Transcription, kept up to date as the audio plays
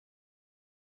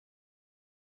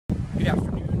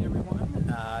afternoon,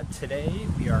 everyone. Today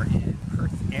we are in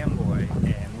Perth Amboy,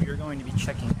 and we are going to be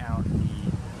checking out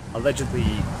the allegedly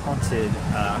haunted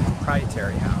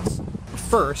Proprietary House.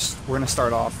 First, we're going to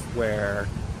start off where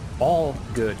all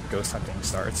good ghost hunting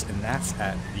starts, and that's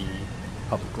at the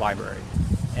public library.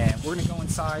 And we're going to go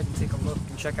inside and take a look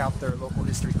and check out their local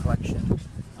history collection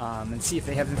and see if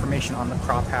they have information on the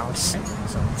prop house.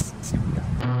 So let's see what we got.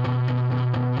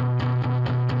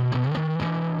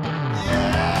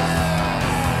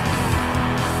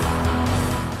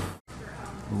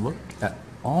 Look at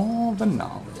all the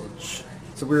knowledge.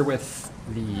 So we're with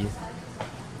the...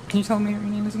 Can you tell me what your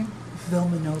name is again?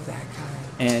 Velma Novak.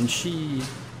 And she...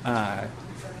 how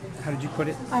did you put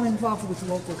it? I'm involved with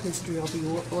local history. I'll be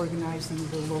organizing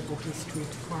the local history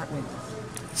department.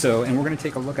 So, and we're going to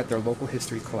take a look at their local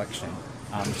history collection,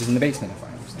 which is in the basement, if I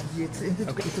understand.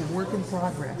 It's a work in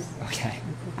progress. Okay.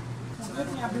 So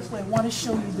looking at this way, I want to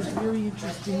show you this very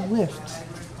interesting lift.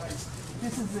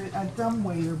 This is a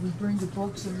dumbwaiter. We bring the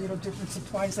books and different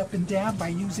supplies up and down by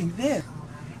using this.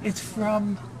 It's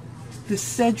from the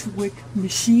Sedgwick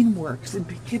Machine Works in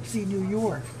Poughkeepsie, New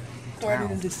York.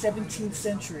 Started in the 17th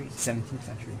century. 17th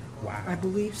century. Wow. I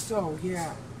believe so,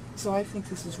 yeah. So I think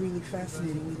this is really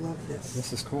fascinating. We love this.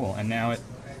 This is cool. And now it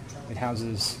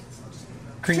houses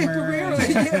creamer. Temporarily,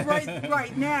 yeah,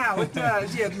 right now it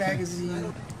does. Yeah, magazine.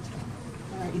 All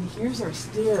right, and here's our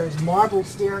stairs, marble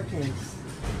staircase.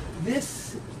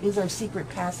 This is our secret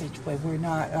passageway. We're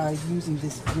not using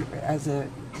this as a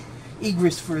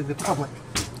egress for the public.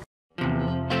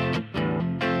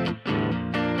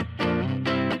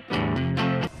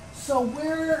 So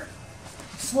we're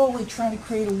slowly trying to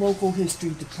create a local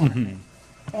history department.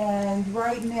 And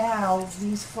right now,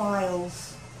 these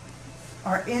files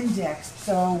are indexed.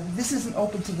 So this isn't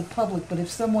open to the public, but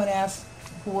if someone asks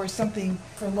for something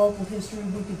for local history,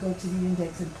 we could go to the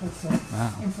index and put some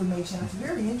information. It's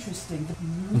very interesting.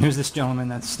 Here's this gentleman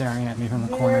that's staring at me from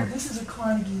the corner. This is a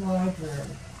Carnegie Library.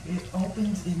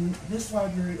 This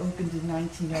library opened in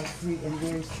 1903, and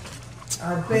there's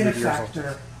our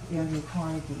benefactor, Andrew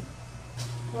Carnegie.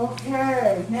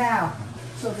 Okay, now,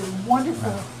 so the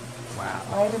wonderful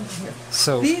items here.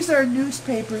 So these are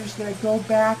newspapers that go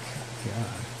back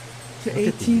to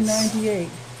 1898.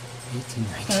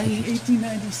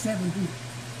 1897.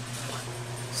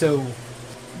 So,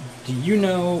 do you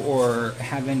know or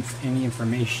have any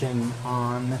information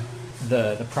on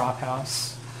the prop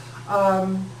house?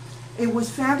 It was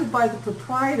founded by the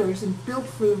proprietors and built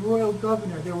for the royal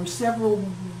governor. There were several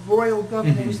royal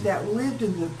governors that lived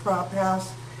in the prop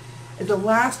house. The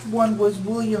last one was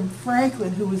William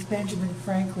Franklin, who was Benjamin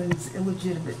Franklin's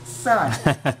illegitimate son.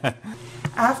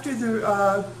 After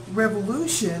the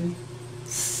Revolution,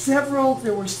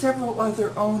 there were several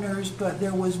other owners, but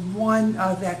there was one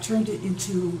that turned it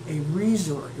into a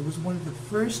resort. It was one of the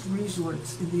first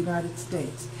resorts in the United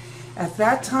States. At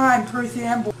that time, Perth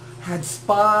Amboy had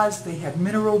spas, they had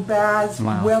mineral baths.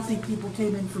 Wealthy people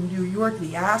came in from New York.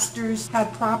 The Astors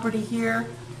had property here.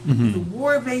 The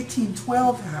War of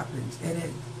 1812 happened, and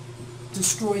it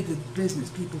destroyed the business.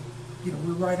 People,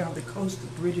 were right on the coast. The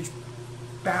British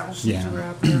battleships were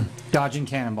out there. Dodging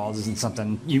cannonballs isn't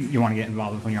something you want to get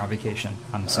involved with when you're on vacation.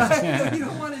 I'm sorry. You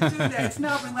don't want to do that. It's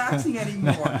not relaxing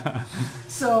anymore.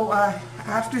 So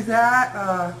after that,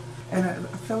 and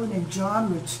a fellow named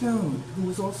John Rattoon, who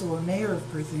was also a mayor of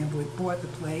Perth Amboy, bought the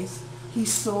place. He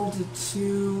sold it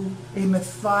to a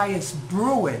Matthias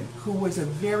Bruin, who was a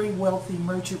very wealthy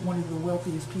merchant, one of the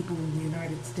wealthiest people in the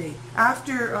United States.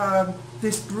 After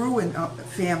this Bruin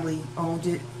family owned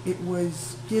it, it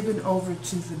was given over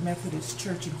to the Methodist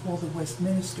Church and called the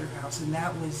Westminster House, and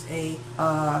that was a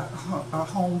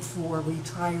home for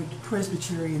retired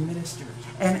Presbyterian ministers.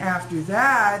 And after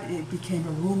that, it became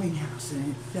a rooming house, and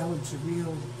it fell into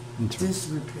real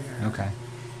disrepair. Okay.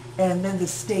 And then the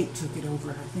state took it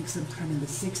over, I think sometime in the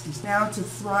 60s. Now it's a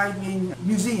thriving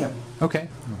museum. Okay.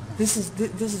 This is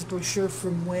a brochure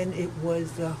from when it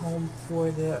was the home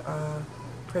for the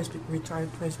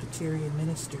retired Presbyterian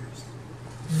ministers.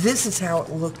 This is how it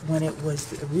looked when it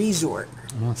was a resort.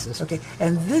 What's this? Okay,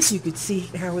 and this you could see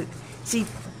how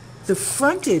the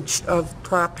frontage of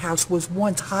Prop House was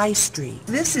once High Street.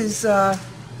 This is,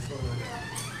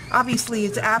 obviously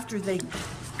it's after they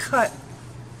cut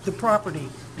the property,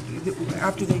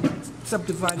 after they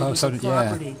subdivided the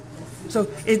property. So,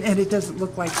 and it doesn't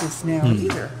look like this now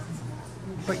either.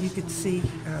 But you could see,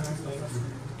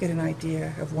 get an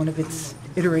idea of one of its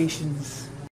iterations.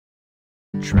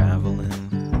 Traveling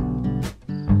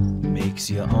makes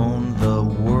you own the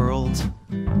world.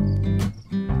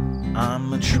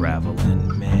 I'm a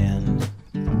traveling man.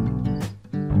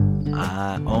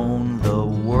 I own the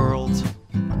world.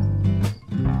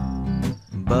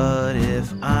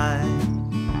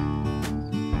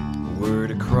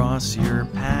 cross your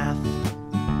path,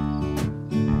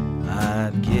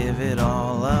 I'd give it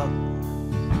all up.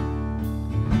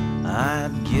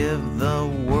 I'd give the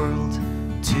world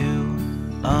to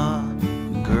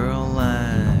a girl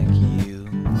like you.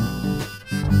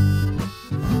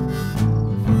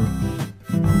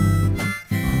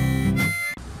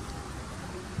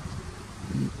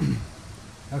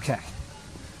 Okay,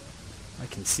 I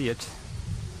can see it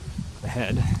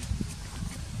ahead.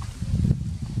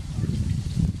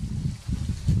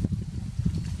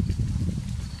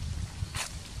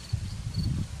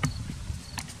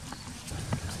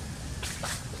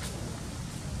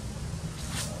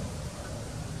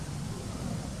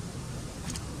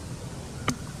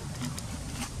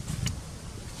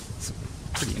 It's a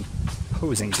pretty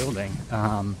imposing building.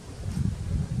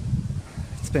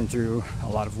 It's been through a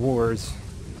lot of wars.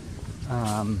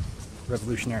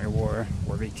 Revolutionary War,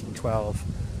 War of 1812.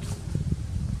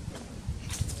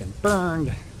 It's been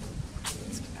burned.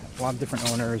 It's had a lot of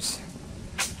different owners.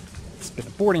 It's been a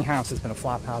boarding house, it's been a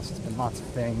flop house, it's been lots of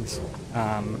things.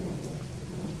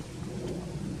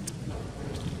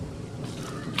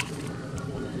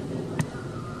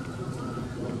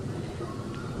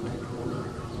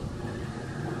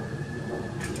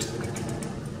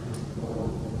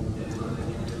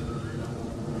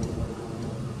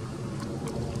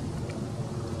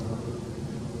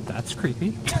 That's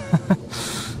creepy.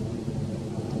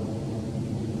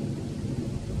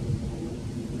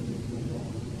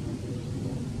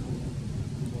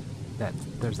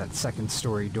 There's that second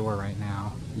story door right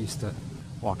now. You used to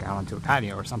walk out onto a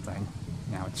patio or something.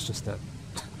 Now it's just a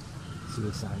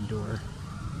suicide door.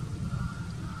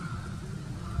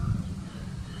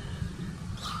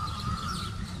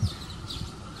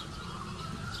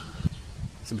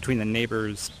 So between the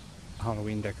neighbors'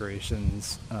 Halloween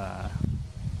decorations,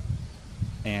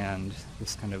 and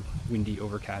this kind of windy,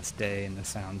 overcast day and the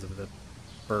sounds of the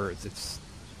birds, it's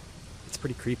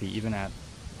pretty creepy, even at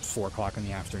 4 o'clock in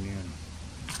the afternoon.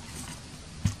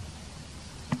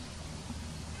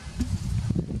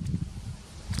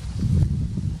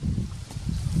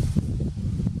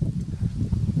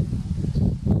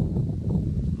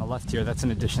 On the left here, that's an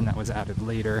addition that was added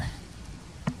later.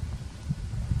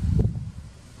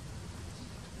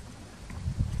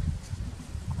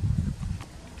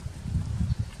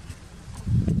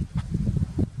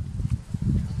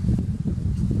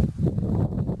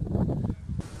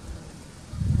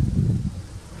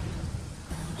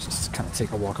 Just kind of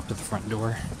take a walk up to the front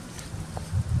door.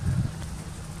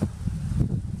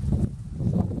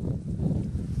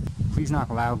 Please knock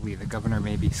loudly, the governor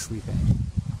may be sleeping.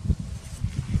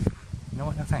 You know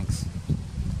what, no thanks.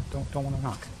 Don't want to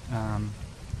knock.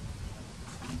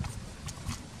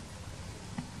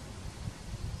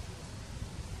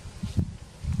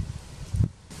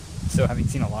 So having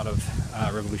seen a lot of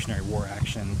Revolutionary War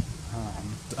action,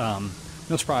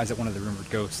 no surprise that one of the rumored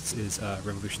ghosts is a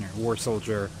Revolutionary War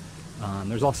soldier.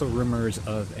 There's also rumors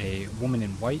of a woman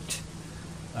in white.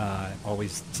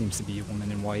 Always seems to be a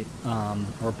woman in white,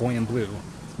 or a boy in blue.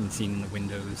 It's been seen in the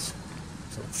windows.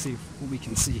 So let's see what we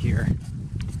can see here.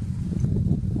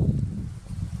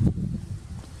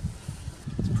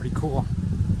 It's pretty cool.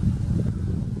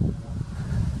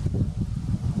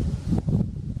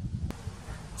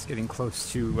 It's getting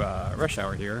close to rush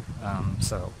hour here,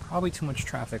 so probably too much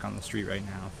traffic on the street right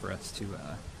now for us to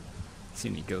see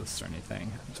any ghosts or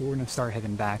anything. So we're going to start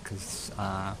heading back because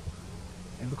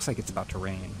it looks like it's about to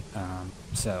rain.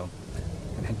 So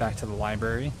I'm going to head back to the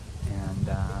library, and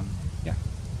yeah.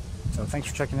 So thanks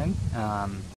for checking in.